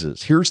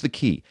 phases, here's the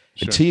key.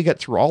 Sure. Until you get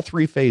through all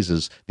 3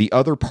 phases, the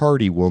other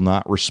party will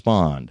not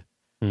respond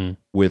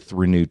with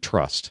renewed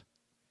trust.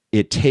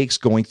 It takes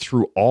going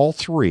through all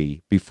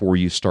 3 before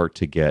you start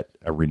to get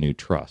a renewed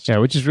trust. Yeah,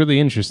 which is really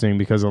interesting,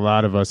 because a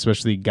lot of us,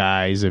 especially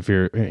guys, if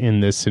you're in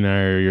this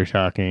scenario, you're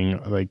talking,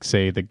 like,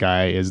 say the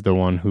guy is the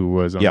one who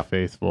was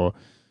unfaithful.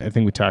 I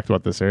think we talked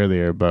about this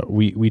earlier, but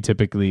we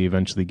typically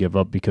eventually give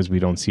up because we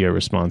don't see a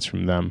response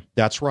from them.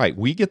 That's right.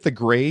 We get the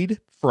grade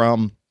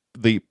from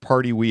the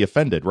party we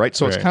offended, right?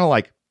 So it's kind of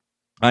like,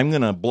 I'm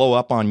going to blow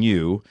up on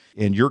you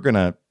and you're going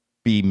to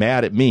be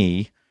mad at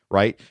me,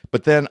 right?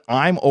 But then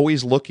I'm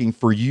always looking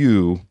for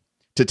you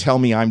to tell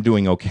me I'm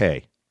doing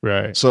okay.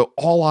 Right. So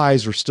all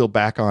eyes are still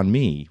back on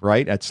me,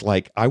 right? It's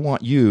like, I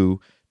want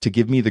you to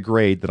give me the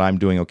grade that I'm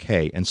doing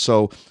okay. And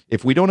so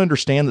if we don't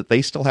understand that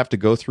they still have to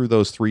go through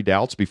those 3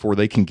 doubts before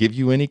they can give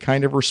you any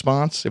kind of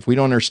response, if we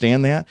don't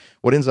understand that,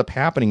 what ends up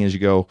happening is you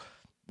go,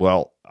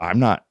 well, I'm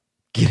not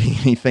getting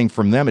anything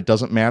from them. It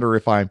doesn't matter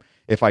if I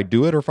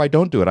do it or if I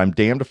don't do it. I'm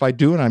damned if I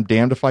do it. I'm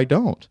damned if I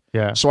don't.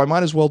 Yeah. So I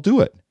might as well do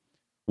it.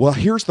 Well,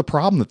 here's the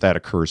problem that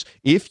occurs.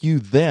 If you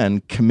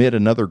then commit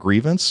another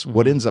grievance,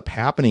 what ends up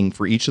happening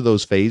for each of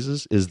those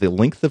phases is the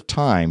length of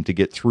time to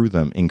get through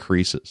them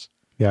increases.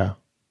 Yeah.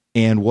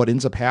 And what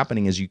ends up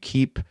happening is you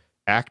keep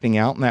acting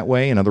out in that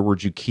way. In other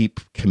words, you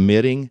keep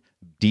committing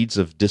deeds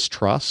of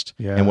distrust.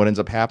 Yeah. And what ends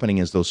up happening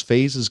is those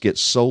phases get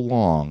so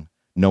long,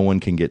 no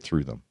one can get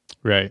through them.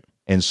 Right.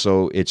 And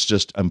so it's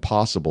just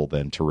impossible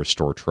then to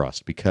restore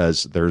trust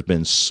because there's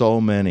been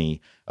so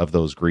many of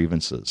those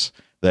grievances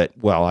that,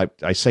 well,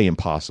 I say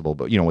impossible,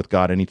 but, with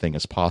God, anything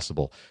is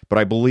possible. But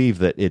I believe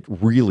that it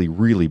really,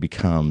 really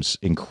becomes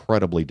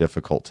incredibly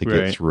difficult to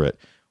get through it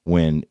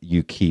when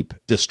you keep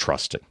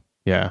distrusting.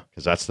 Yeah.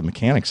 Because that's the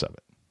mechanics of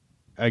it.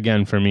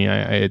 Again, for me,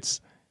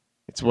 it's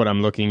what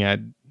I'm looking at,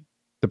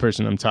 the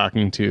person I'm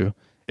talking to.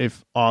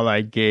 If all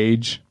I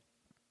gauge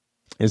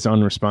is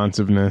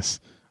unresponsiveness,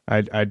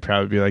 I'd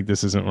probably be like,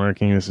 this isn't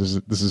working. This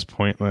is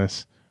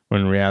pointless.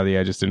 When in reality,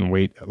 I just didn't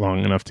wait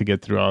long enough to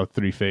get through all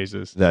 3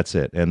 phases. That's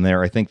it. And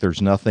I think there's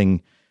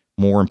nothing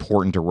more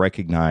important to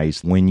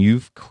recognize when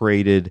you've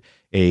created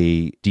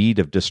a deed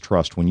of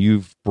distrust, when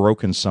you've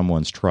broken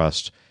someone's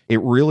trust. It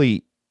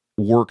really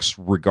works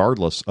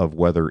regardless of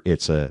whether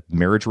it's a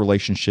marriage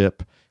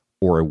relationship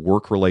or a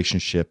work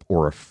relationship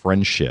or a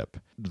friendship.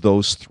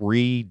 Those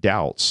 3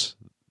 doubts,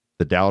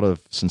 the doubt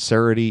of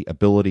sincerity,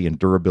 ability, and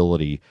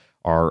durability,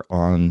 are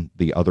on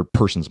the other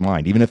person's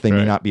mind. Even if they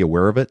may not be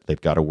aware of it,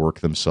 they've got to work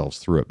themselves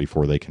through it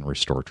before they can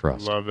restore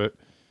trust. Love it.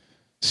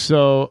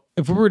 So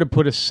if we were to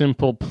put a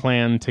simple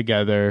plan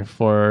together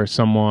for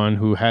someone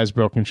who has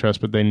broken trust,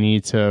 but they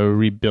need to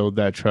rebuild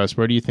that trust,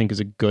 where do you think is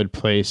a good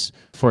place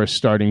for a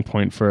starting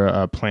point for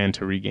a plan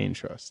to regain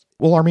trust?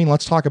 Well, Armin,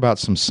 let's talk about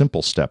some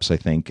simple steps, I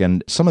think.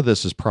 And some of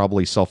this is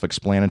probably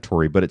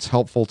self-explanatory, but it's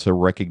helpful to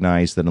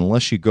recognize that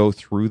unless you go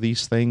through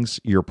these things,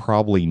 you're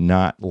probably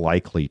not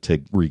likely to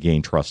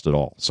regain trust at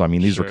all. So, I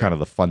mean, these are kind of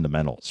the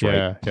fundamentals,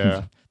 right?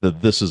 Yeah.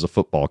 This is a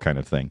football kind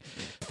of thing.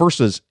 First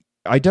is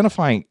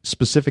identifying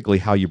specifically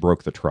how you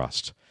broke the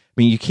trust. I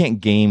mean, you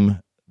can't game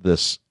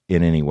this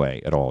in any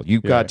way at all.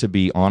 You've got to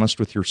be honest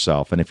with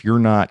yourself. And if you're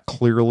not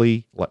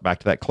clearly, back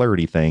to that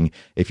clarity thing,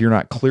 if you're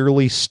not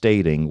clearly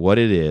stating what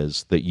it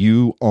is that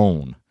you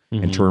own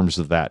in terms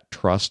of that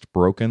trust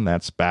broken,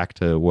 that's back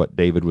to what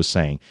David was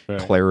saying. Right.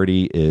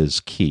 Clarity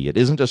is key. It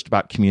isn't just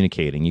about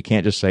communicating. You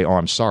can't just say, oh,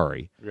 I'm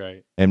sorry.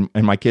 Right. And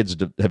my kids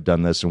have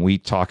done this, and we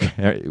talk.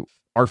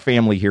 Our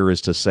family here is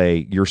to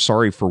say, you're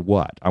sorry for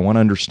what? I want to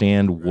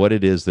understand what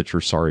it is that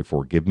you're sorry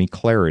for. Give me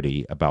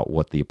clarity about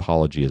what the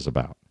apology is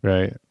about.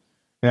 Right.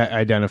 That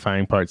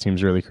identifying part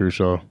seems really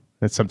crucial.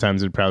 And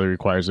sometimes it probably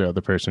requires the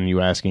other person, you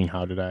asking,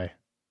 how did I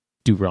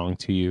do wrong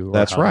to you? Or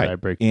that's how right. Did I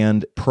break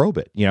and probe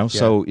it,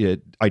 so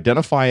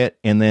identify it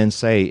and then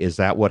say, is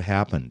that what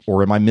happened?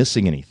 Or am I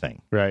missing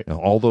anything? Right.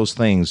 All those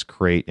things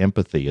create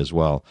empathy as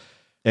well.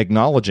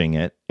 Acknowledging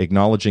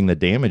the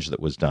damage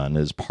that was done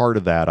is part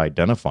of that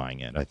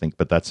identifying it, I think,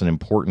 but that's an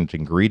important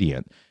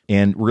ingredient.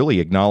 And really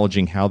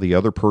acknowledging how the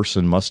other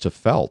person must have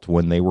felt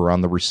when they were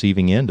on the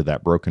receiving end of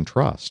that broken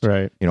trust.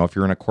 Right. If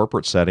you're in a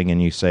corporate setting and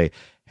you say,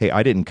 hey,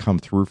 I didn't come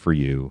through for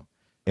you,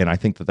 and I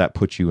think that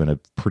puts you in a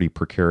pretty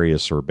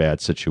precarious or bad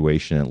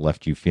situation and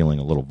left you feeling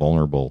a little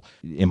vulnerable.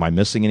 Am I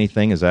missing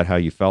anything? Is that how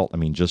you felt? I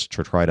mean, just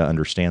to try to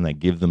understand that,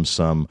 give them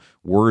some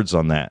words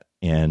on that.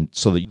 And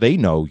so that they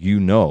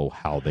know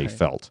how they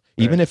felt.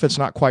 Even if it's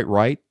not quite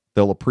right,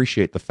 they'll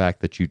appreciate the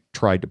fact that you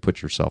tried to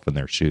put yourself in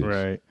their shoes.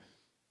 Right.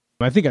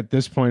 I think at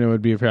this point it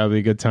would be probably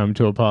a good time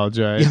to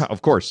apologize. Yeah,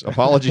 of course.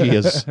 Apology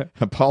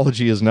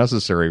is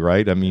necessary,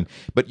 right? I mean,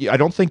 but I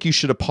don't think you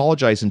should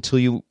apologize until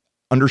you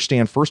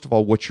understand, first of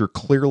all, what you're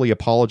clearly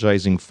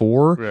apologizing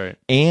for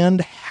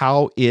and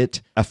how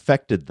it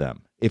affected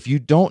them. If you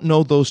don't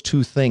know those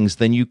 2 things,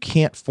 then you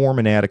can't form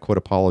an adequate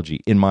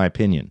apology, in my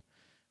opinion.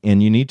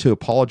 And you need to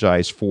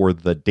apologize for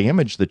the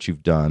damage that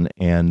you've done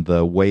and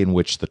the way in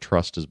which the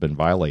trust has been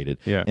violated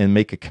and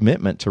make a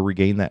commitment to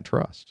regain that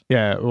trust.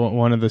 Yeah,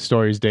 one of the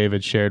stories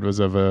David shared was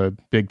of a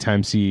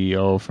big-time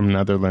CEO from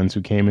Netherlands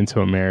who came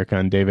into America,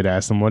 and David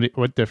asked him,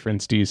 what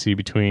difference do you see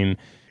between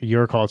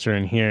your culture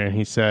and here? And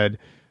he said,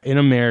 in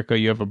America,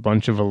 you have a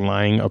bunch of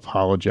lying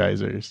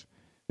apologizers.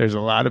 There's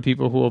a lot of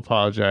people who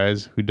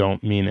apologize who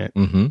don't mean it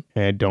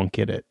and don't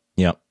get it.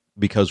 Yep,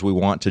 because we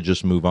want to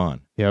just move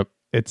on. Yep.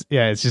 It's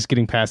just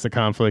getting past the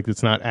conflict.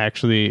 It's not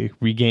actually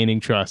regaining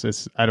trust.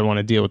 I don't want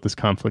to deal with this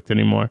conflict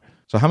anymore.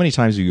 So how many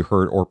times have you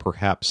heard or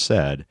perhaps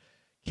said,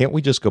 can't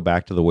we just go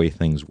back to the way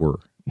things were?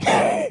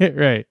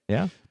 Right.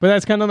 Yeah. But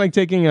that's kind of like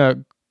taking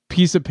a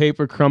piece of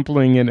paper,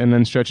 crumpling it, and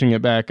then stretching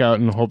it back out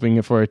and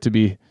hoping for it to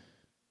be,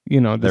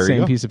 the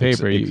same piece of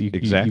paper.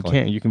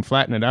 Exactly. You can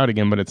flatten it out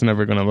again, but it's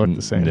never going to look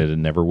the same. It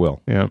never will.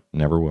 Yeah.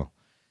 Never will.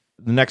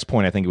 The next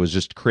point, I think, was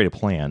just to create a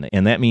plan.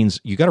 And that means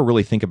you got to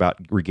really think about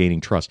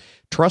regaining trust.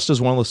 Trust is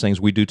one of those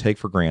things we do take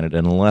for granted.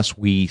 And unless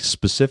we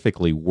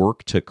specifically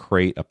work to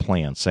create a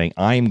plan saying,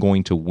 I am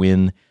going to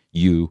win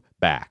you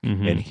back.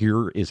 And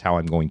here is how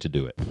I'm going to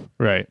do it.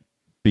 Right.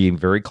 Being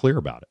very clear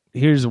about it.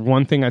 Here's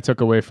one thing I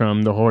took away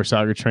from the horse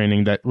auger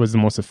training that was the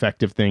most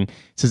effective thing. It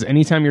says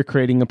anytime you're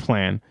creating a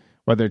plan,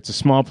 whether it's a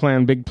small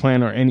plan, big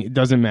plan, or it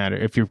doesn't matter.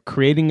 If you're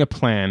creating a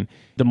plan,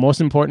 the most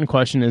important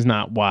question is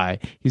not why.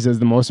 He says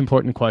the most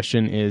important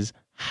question is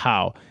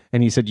how.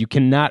 And he said, you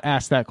cannot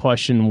ask that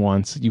question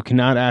once. You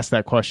cannot ask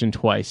that question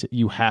twice.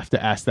 You have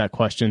to ask that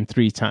question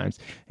 3 times.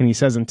 And he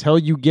says, until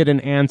you get an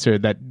answer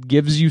that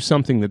gives you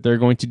something that they're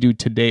going to do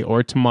today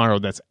or tomorrow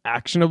that's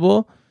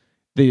actionable,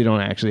 they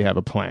don't actually have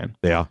a plan.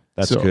 Yeah,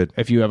 that's So good.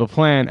 if you have a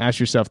plan, ask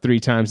yourself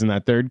 3 times. And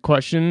that third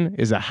question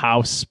is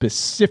how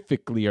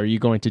specifically are you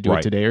going to do Right.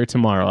 it today or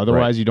tomorrow?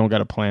 Otherwise, you don't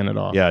got a plan at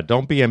all. Yeah,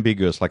 don't be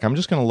ambiguous. Like, I'm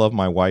just going to love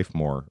my wife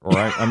more, or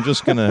I'm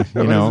just going to,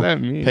 What does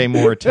that mean? pay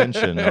more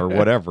attention or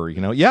whatever.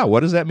 Yeah, what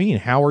does that mean?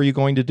 How are you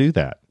going to do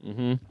that?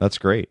 Mm-hmm. That's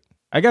great.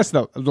 I guess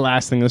the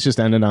last thing, let's just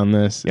end it on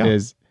this, Yeah.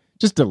 is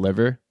just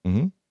deliver.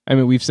 Mm-hmm. I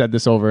mean, we've said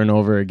this over and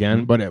over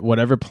again, but at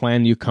whatever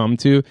plan you come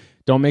to,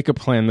 don't make a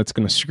plan that's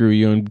going to screw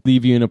you and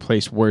leave you in a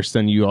place worse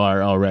than you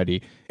are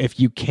already. If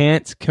you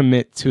can't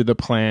commit to the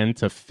plan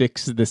to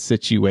fix the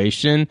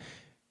situation,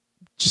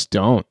 just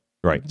don't.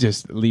 Right.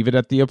 Just leave it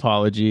at the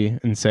apology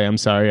and say, I'm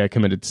sorry, I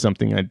committed to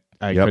something I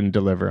Yep. couldn't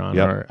deliver on,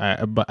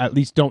 Yep. but at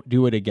least don't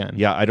do it again.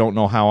 Yeah, I don't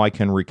know how I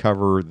can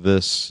recover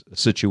this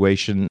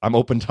situation. I'm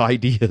open to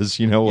ideas,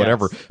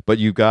 whatever. Yes. But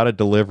you got to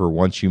deliver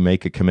once you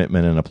make a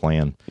commitment and a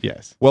plan.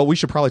 Yes. Well, we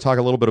should probably talk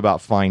a little bit about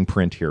fine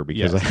print here,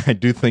 because Yes. I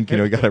do think,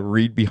 you got to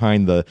read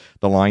behind the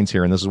lines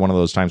here. And this is one of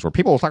those times where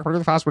people will talk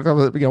really fast,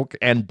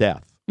 and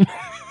death.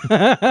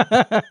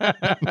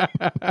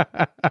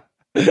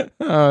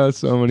 Oh,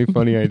 so many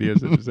funny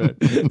ideas that you said.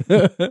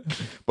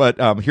 But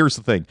here's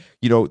the thing,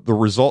 your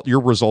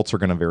results are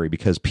going to vary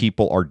because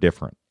people are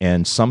different.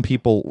 And some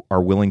people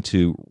are willing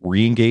to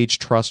re-engage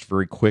trust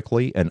very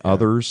quickly, and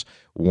others,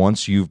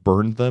 once you've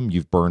burned them,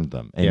 you've burned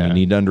them. And you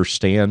need to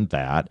understand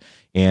that.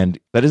 And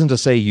that isn't to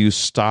say you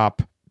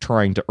stop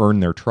trying to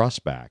earn their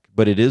trust back,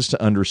 but it is to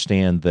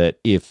understand that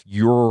if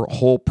your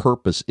whole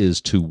purpose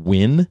is to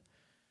win,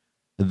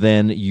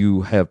 then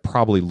you have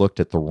probably looked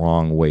at the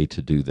wrong way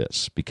to do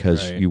this,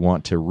 because you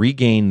want to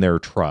regain their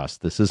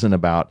trust. This isn't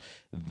about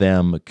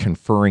them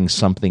conferring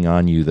something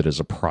on you that is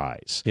a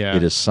prize. Yeah.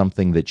 It is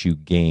something that you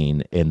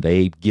gain, and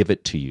they give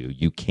it to you.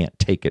 You can't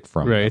take it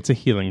from them. It's a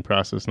healing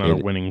process, not a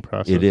winning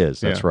process. It is.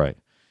 That's right.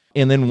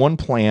 And then one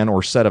plan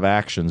or set of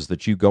actions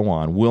that you go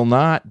on will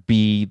not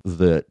be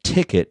the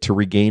ticket to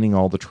regaining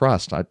all the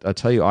trust. I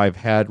tell you, I've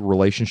had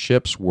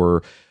relationships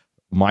where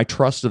my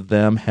trust of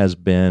them has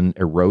been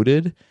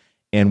eroded.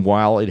 And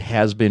while it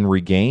has been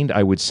regained,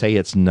 I would say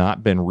it's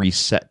not been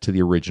reset to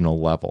the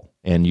original level.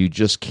 And you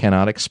just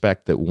cannot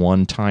expect that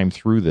one time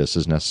through this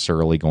is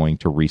necessarily going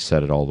to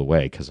reset it all the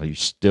way, because you're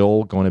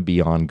still going to be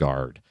on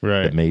guard.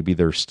 Right. That maybe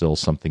there's still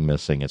something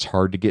missing. It's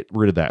hard to get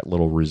rid of that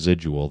little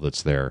residual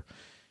that's there.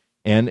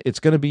 And it's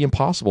going to be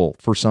impossible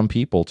for some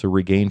people to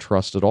regain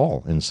trust at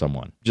all in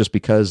someone, just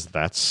because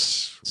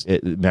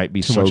it might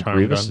be so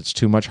grievous. It's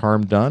too much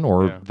harm done,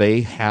 or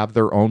they have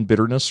their own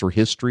bitterness or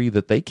history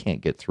that they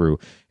can't get through,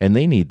 and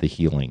they need the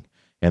healing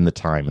and the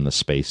time and the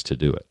space to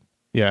do it.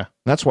 Yeah.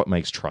 That's what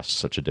makes trust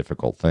such a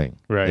difficult thing.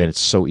 Right. And it's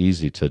so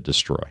easy to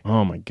destroy.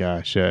 Oh my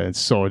gosh. Yeah. It's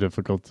so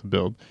difficult to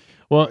build.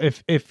 Well,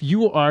 if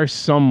you are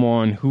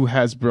someone who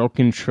has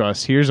broken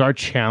trust, here's our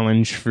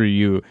challenge for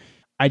you.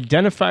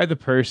 Identify the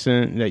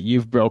person that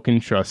you've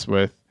broken trust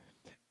with,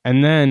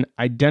 and then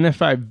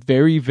identify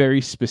very, very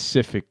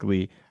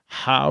specifically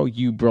how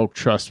you broke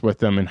trust with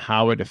them and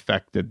how it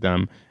affected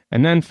them.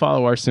 And then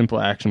follow our simple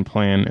action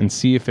plan and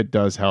see if it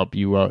does help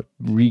you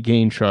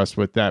regain trust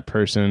with that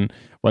person,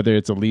 whether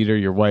it's a leader,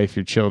 your wife,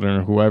 your children,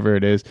 or whoever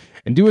it is.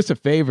 And do us a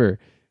favor.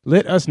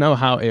 Let us know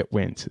how it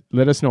went.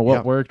 Let us know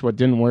what worked, what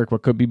didn't work,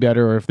 what could be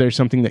better, or if there's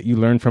something that you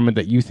learned from it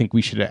that you think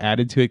we should have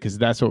added to it, because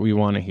that's what we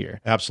want to hear.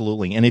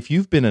 Absolutely. And if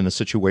you've been in a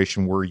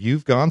situation where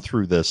you've gone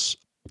through this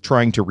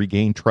trying to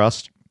regain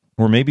trust,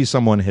 or maybe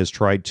someone has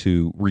tried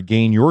to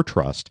regain your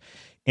trust,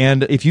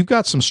 and if you've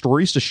got some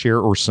stories to share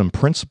or some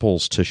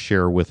principles to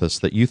share with us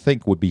that you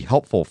think would be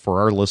helpful for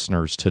our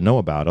listeners to know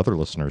about, other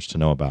listeners to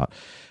know about,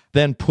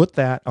 then put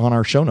that on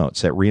our show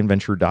notes at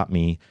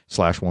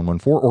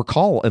reinventure.me/114, or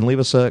call and leave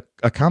us a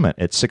comment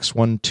at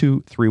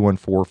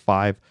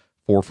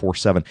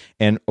 612-314-5447.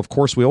 And of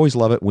course, we always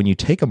love it when you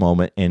take a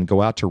moment and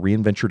go out to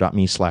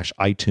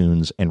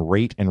reinventure.me/iTunes and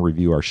rate and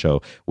review our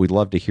show. We'd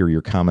love to hear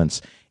your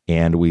comments,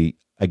 and we,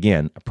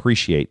 again,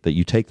 appreciate that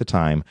you take the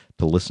time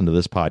to listen to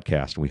this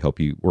podcast. We hope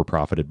you were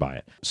profited by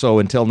it. So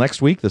until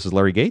next week, this is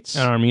Larry Gates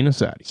And Armin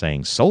Asadi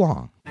saying so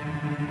long.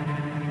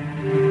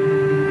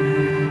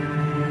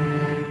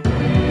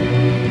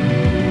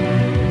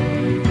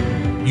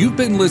 You've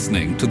been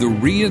listening to the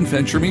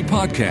Reinventure Me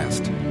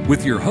podcast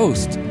with your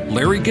hosts,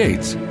 Larry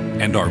Gates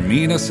and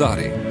Armin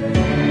Asadi.